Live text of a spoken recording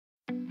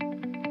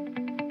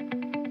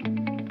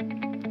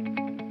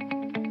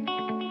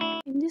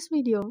this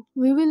video,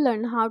 we will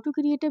learn how to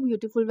create a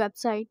beautiful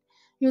website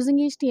using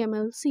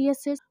HTML,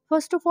 CSS.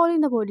 First of all, in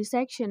the body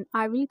section,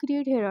 I will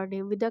create here a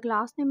div with the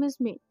class name as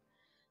main.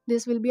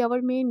 This will be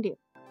our main div.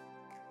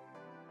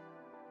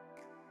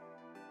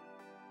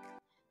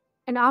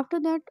 And after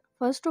that,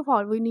 first of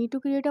all, we need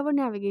to create our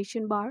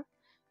navigation bar.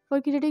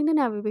 For creating the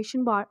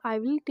navigation bar, I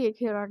will take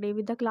here a div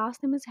with the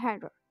class name as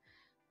header.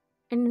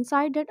 And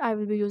inside that, I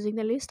will be using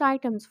the list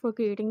items for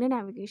creating the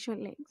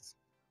navigation links.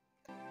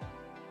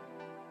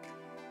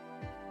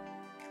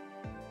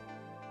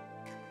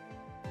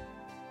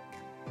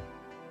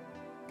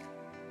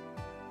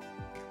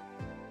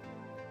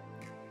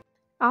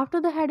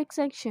 After the heading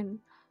section,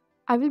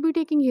 I will be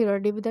taking here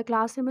a div with the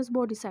class name as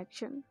body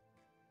section.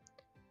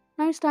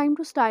 Now it's time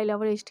to style our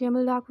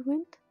HTML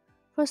document.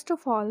 First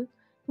of all,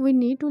 we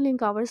need to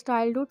link our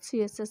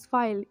style.css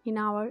file in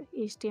our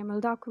HTML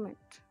document.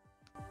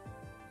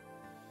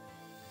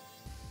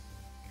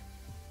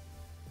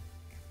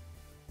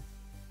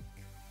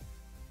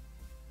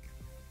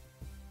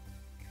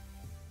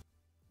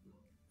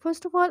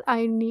 First of all,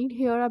 I need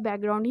here a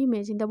background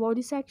image in the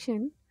body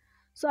section.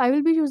 So I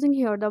will be using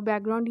here the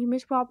background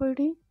image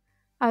property.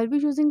 I will be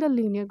using the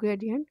linear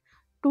gradient,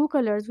 two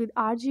colors with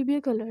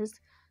RGB colors.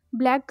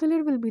 Black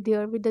color will be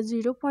there with the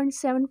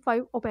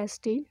 0.75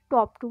 opacity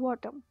top to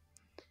bottom.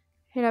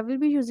 Here I will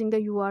be using the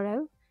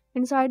URL.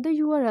 Inside the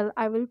URL,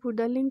 I will put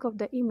the link of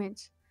the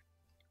image.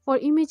 For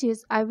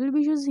images, I will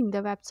be using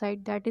the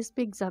website that is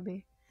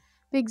Pixabay.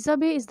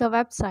 Pixabay is the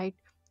website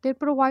that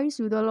provides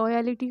you the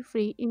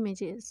royalty-free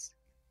images.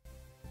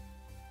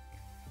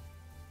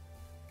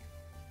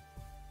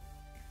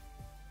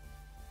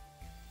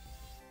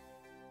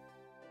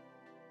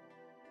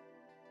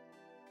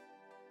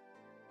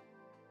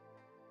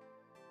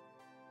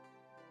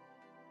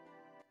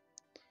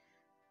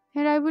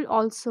 Here I will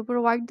also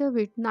provide the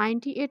width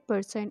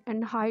 98%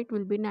 and height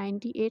will be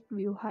 98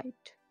 view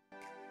height.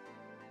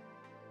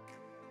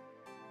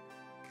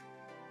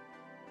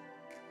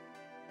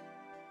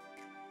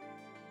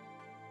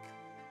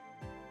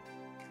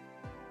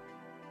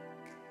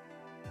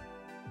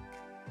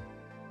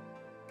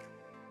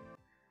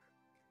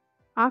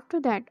 After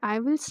that, I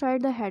will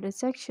start the header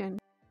section.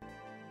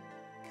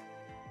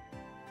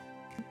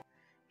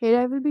 Here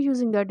I will be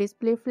using the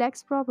display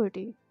flex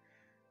property.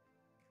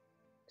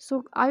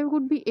 So I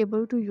would be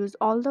able to use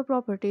all the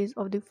properties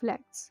of the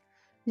flex.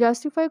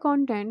 Justify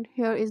content,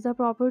 here is the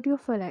property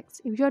of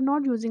flex. If you are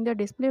not using the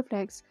display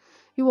flex,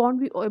 you won't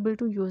be able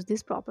to use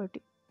this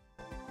property.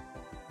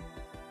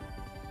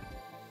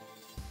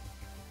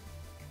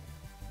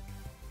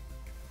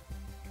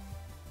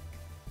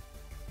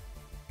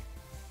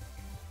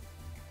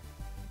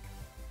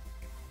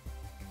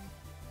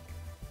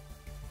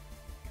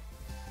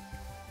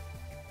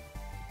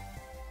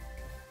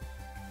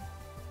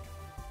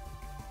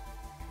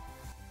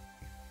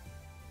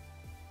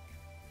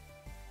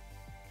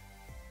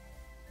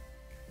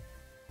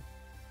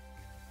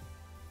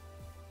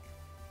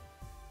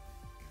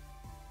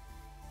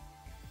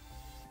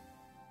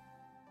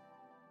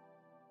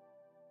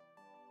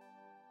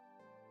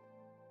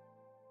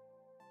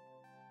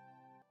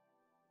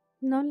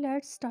 Now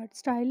let's start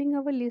styling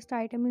our list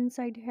item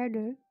inside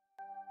header.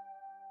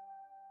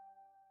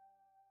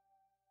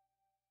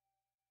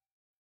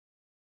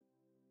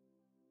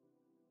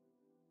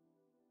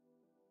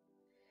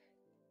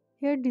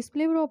 Here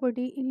display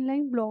property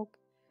inline block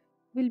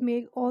will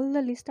make all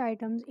the list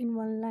items in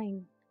one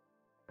line.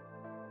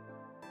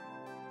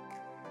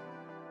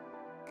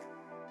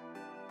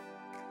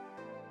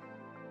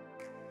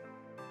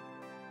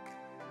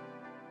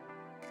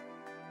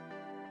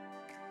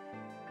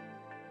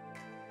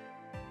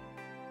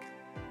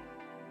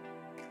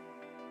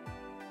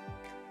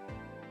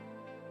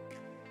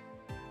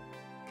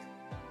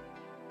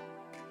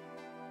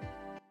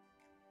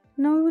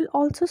 Now we will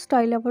also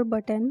style our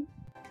button.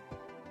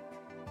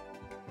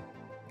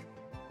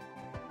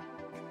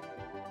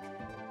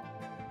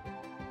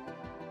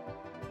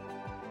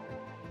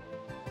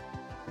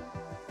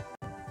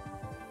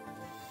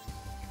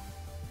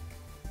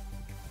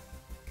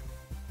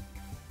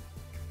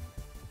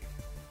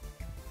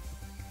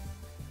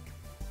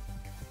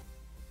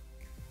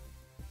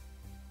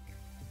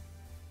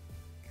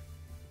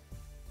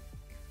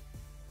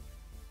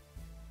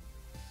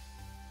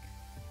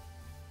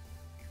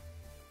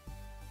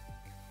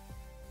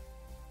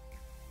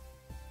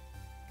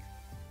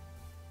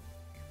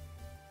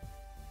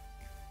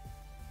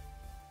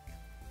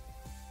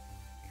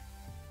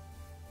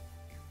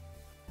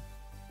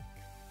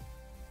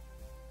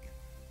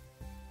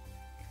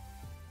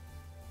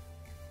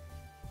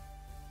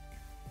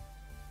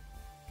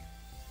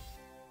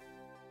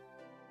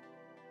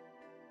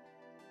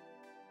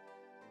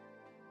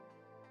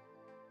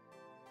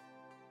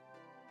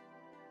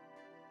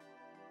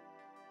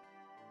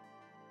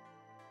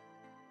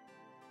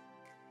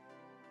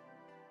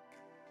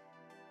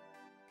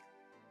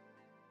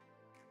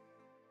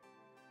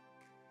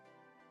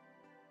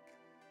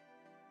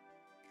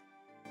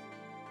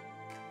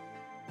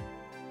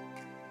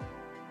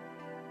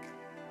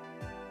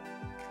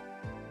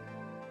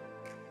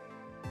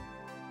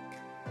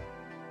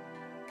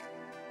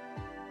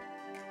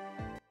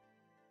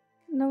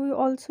 Now we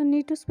also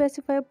need to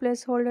specify a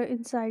placeholder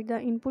inside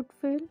the input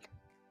field.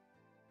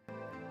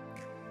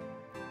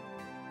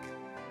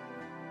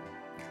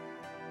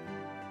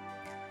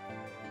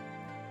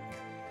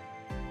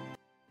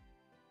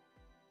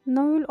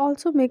 Now we will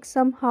also make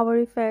some hover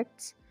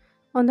effects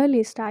on the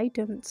list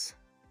items.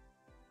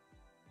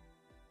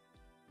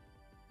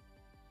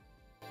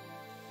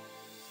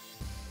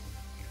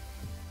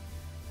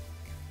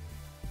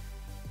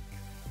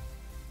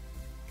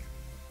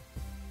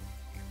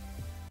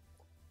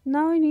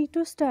 Now I need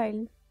to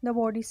style the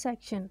body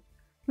section.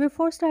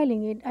 Before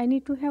styling it, I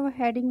need to have a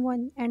heading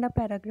 1 and a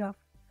paragraph.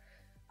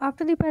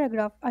 After the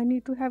paragraph, I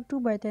need to have two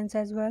buttons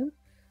as well.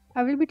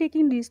 I will be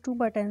taking these two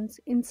buttons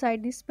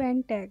inside the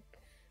span tag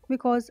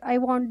because I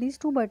want these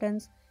two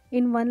buttons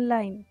in one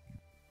line.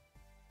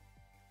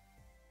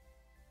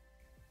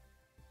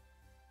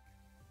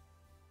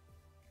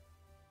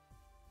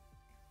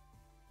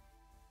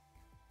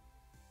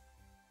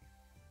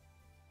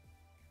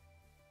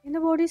 In the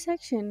body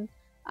section,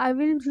 I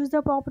will use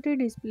the property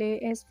display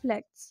as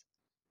flex.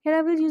 Here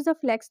I will use the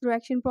flex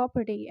direction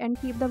property and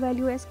keep the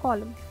value as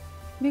column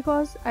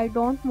because I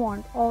don't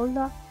want all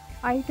the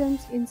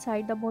items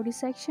inside the body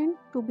section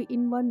to be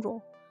in one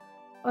row.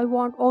 I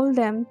want all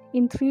them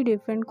in three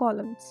different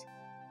columns.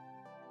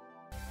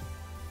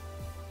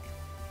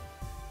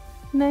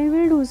 Now I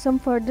will do some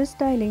further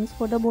stylings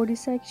for the body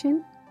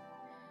section.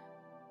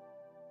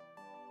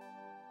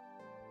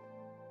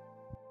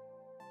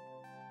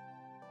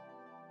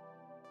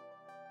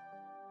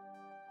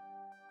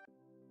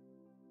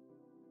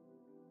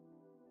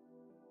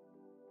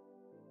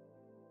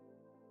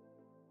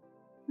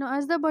 Now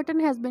as the button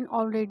has been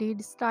already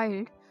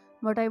styled,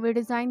 but I will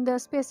design the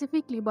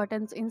specifically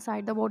buttons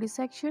inside the body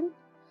section.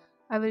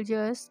 I've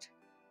just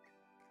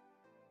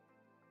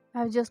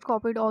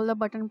copied all the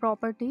button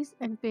properties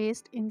and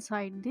paste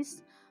inside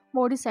this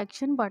body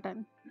section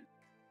button.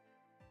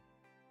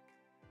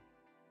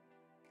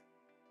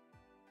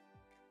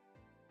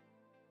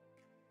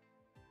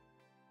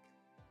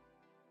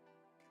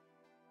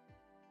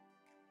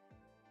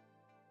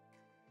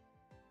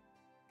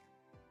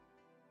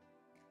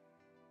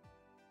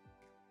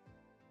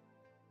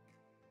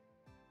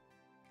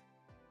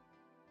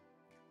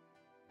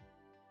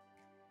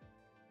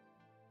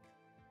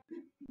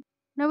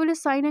 Now we'll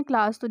assign a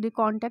class to the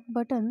contact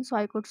button so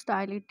I could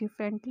style it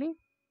differently.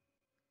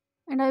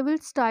 And I will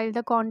style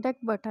the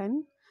contact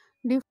button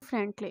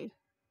differently.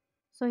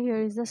 So here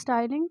is the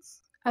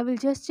stylings. I will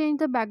just change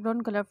the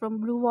background color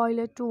from blue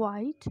violet to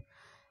white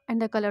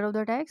and the color of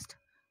the text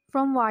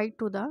from white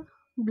to the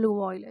blue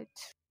violet.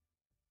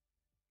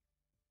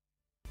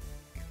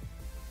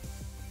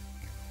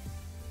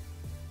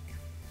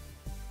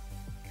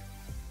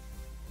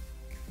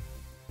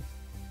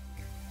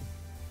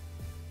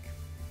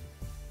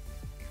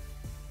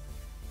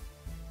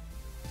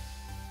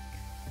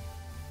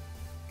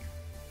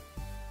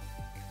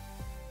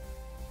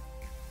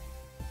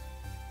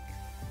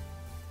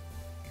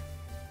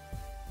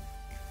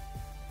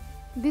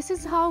 This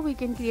is how we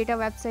can create a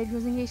website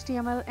using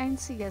HTML and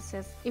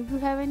CSS. If you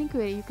have any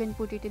query, you can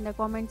put it in the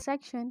comment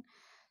section.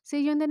 See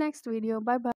you in the next video. Bye bye.